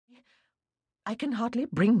I can hardly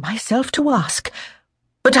bring myself to ask,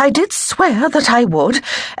 but I did swear that I would,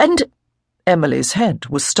 and—" Emily's head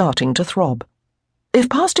was starting to throb. If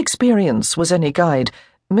past experience was any guide,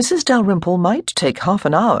 Mrs. Dalrymple might take half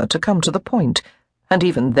an hour to come to the point, and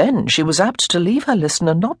even then she was apt to leave her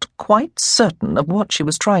listener not quite certain of what she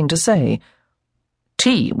was trying to say.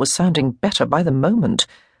 Tea was sounding better by the moment.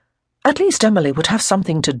 At least Emily would have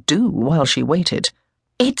something to do while she waited.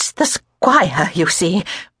 "It's the squire, you see,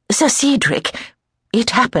 Sir Cedric. It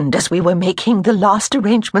happened as we were making the last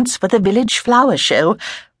arrangements for the village flower show.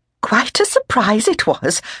 Quite a surprise it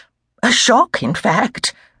was. A shock, in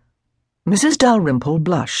fact." Mrs. Dalrymple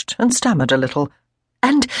blushed and stammered a little.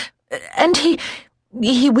 And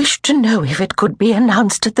he wished to know if it could be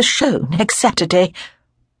announced at the show next Saturday."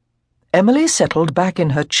 Emily settled back in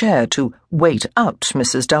her chair to wait out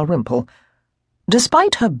Mrs. Dalrymple.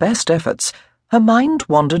 Despite her best efforts, her mind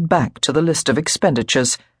wandered back to the list of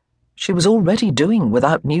expenditures. She was already doing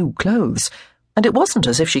without new clothes, and it wasn't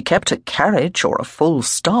as if she kept a carriage or a full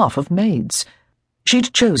staff of maids.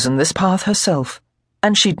 She'd chosen this path herself,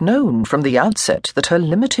 and she'd known from the outset that her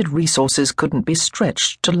limited resources couldn't be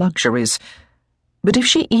stretched to luxuries. But if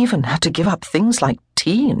she even had to give up things like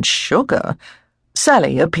tea and sugar—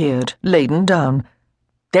 Sally appeared, laden down.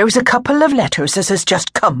 "There's a couple of letters as has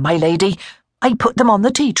just come, my lady. I put them on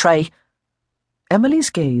the tea tray." Emily's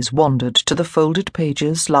gaze wandered to the folded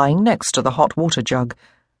pages lying next to the hot water jug.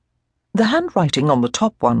 The handwriting on the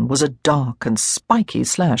top one was a dark and spiky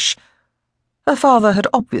slash. Her father had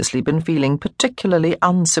obviously been feeling particularly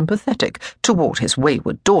unsympathetic toward his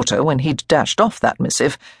wayward daughter when he'd dashed off that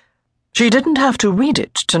missive. She didn't have to read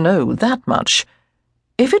it to know that much.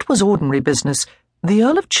 If it was ordinary business, the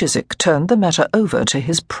Earl of Chiswick turned the matter over to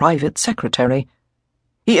his private secretary.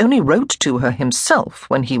 He only wrote to her himself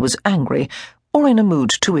when he was angry or in a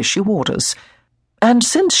mood to issue orders, and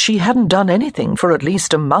since she hadn't done anything for at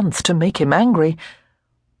least a month to make him angry—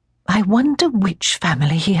 "I wonder which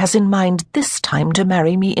family he has in mind this time to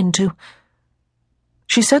marry me into."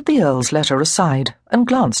 She set the Earl's letter aside and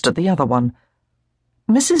glanced at the other one.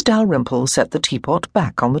 Mrs. Dalrymple set the teapot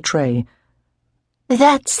back on the tray.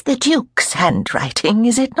 "That's the Duke's handwriting,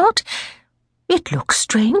 is it not? It looks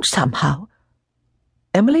strange somehow."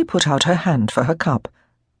 Emily put out her hand for her cup.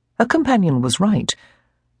 Her companion was right.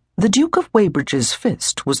 The Duke of Weybridge's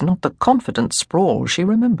fist was not the confident sprawl she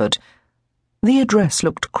remembered. The address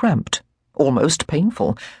looked cramped, almost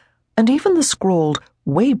painful, and even the scrawled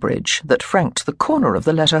Weybridge that franked the corner of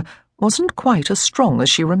the letter wasn't quite as strong as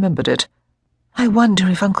she remembered it. "I wonder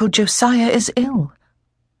if Uncle Josiah is ill."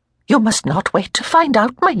 "You must not wait to find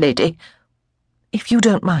out, my lady." "If you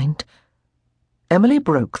don't mind." Emily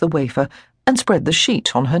broke the wafer and spread the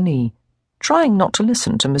sheet on her knee, trying not to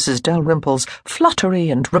listen to Mrs. Dalrymple's fluttery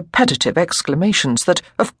and repetitive exclamations that,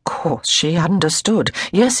 of course, she understood.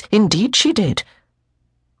 Yes, indeed she did.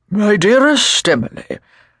 "My dearest Emily,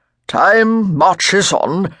 time marches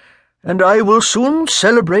on, and I will soon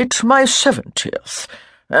celebrate my 70th,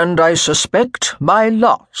 and I suspect my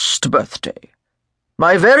last birthday.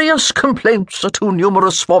 My various complaints are too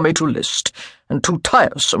numerous for me to list, and too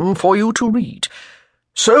tiresome for you to read.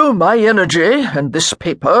 So my energy and this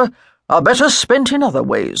paper are better spent in other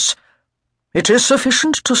ways. It is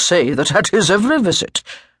sufficient to say that at his every visit,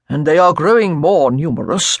 and they are growing more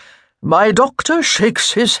numerous, my doctor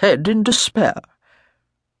shakes his head in despair.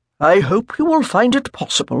 I hope you will find it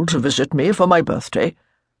possible to visit me for my birthday.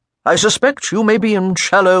 I suspect you may be in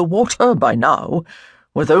shallow water by now,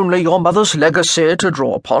 with only your mother's legacy to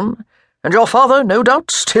draw upon, and your father no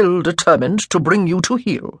doubt still determined to bring you to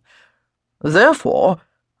heel. Therefore,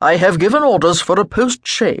 I have given orders for a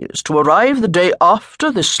post-chaise to arrive the day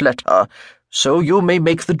after this letter, so you may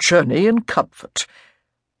make the journey in comfort.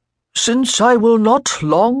 Since I will not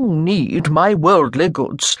long need my worldly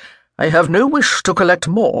goods, I have no wish to collect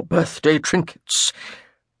more birthday trinkets.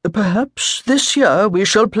 Perhaps this year we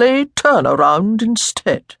shall play turn-around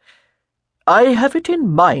instead. I have it in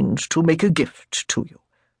mind to make a gift to you,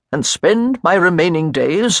 and spend my remaining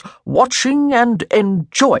days watching and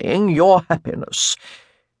enjoying your happiness.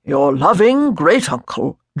 Your loving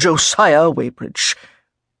great-uncle, Josiah Weybridge.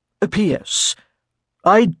 P.S.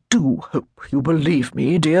 I do hope you believe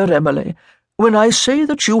me, dear Emily, when I say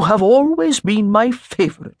that you have always been my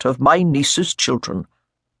favourite of my niece's children."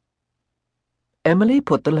 Emily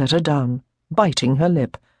put the letter down, biting her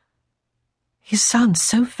lip. "He sounds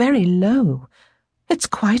so very low. It's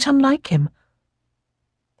quite unlike him."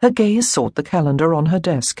 Her gaze sought the calendar on her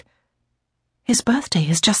desk. "His birthday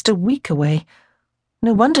is just a week away.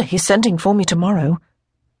 No wonder he's sending for me tomorrow."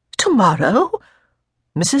 "Tomorrow?"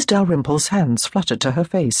 Mrs. Dalrymple's hands fluttered to her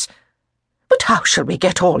face. "But But how shall we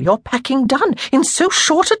get all your packing done in so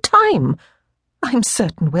short a time? I'm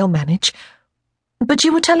certain we'll manage. But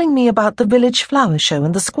you were telling me about the village flower show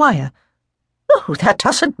and the squire. Oh, that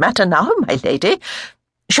doesn't matter now, my lady.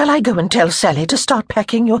 Shall I go and tell Sally to start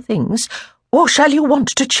packing your things, or shall you want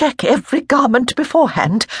to check every garment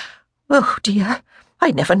beforehand? Oh, dear,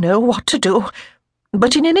 I never know what to do.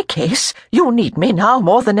 But in any case, you need me now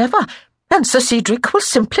more than ever, and Sir Cedric will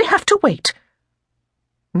simply have to wait.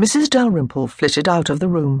 Mrs. Dalrymple flitted out of the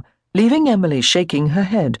room, leaving Emily shaking her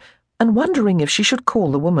head and wondering if she should call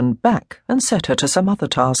the woman back and set her to some other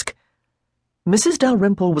task. Mrs.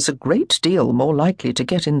 Dalrymple was a great deal more likely to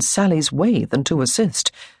get in Sally's way than to assist,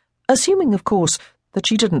 assuming, of course, that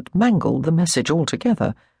she didn't mangle the message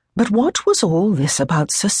altogether. But what was all this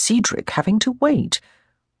about Sir Cedric having to wait?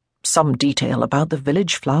 Some detail about the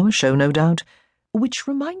village flower show, no doubt, which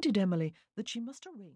reminded Emily that she must arrange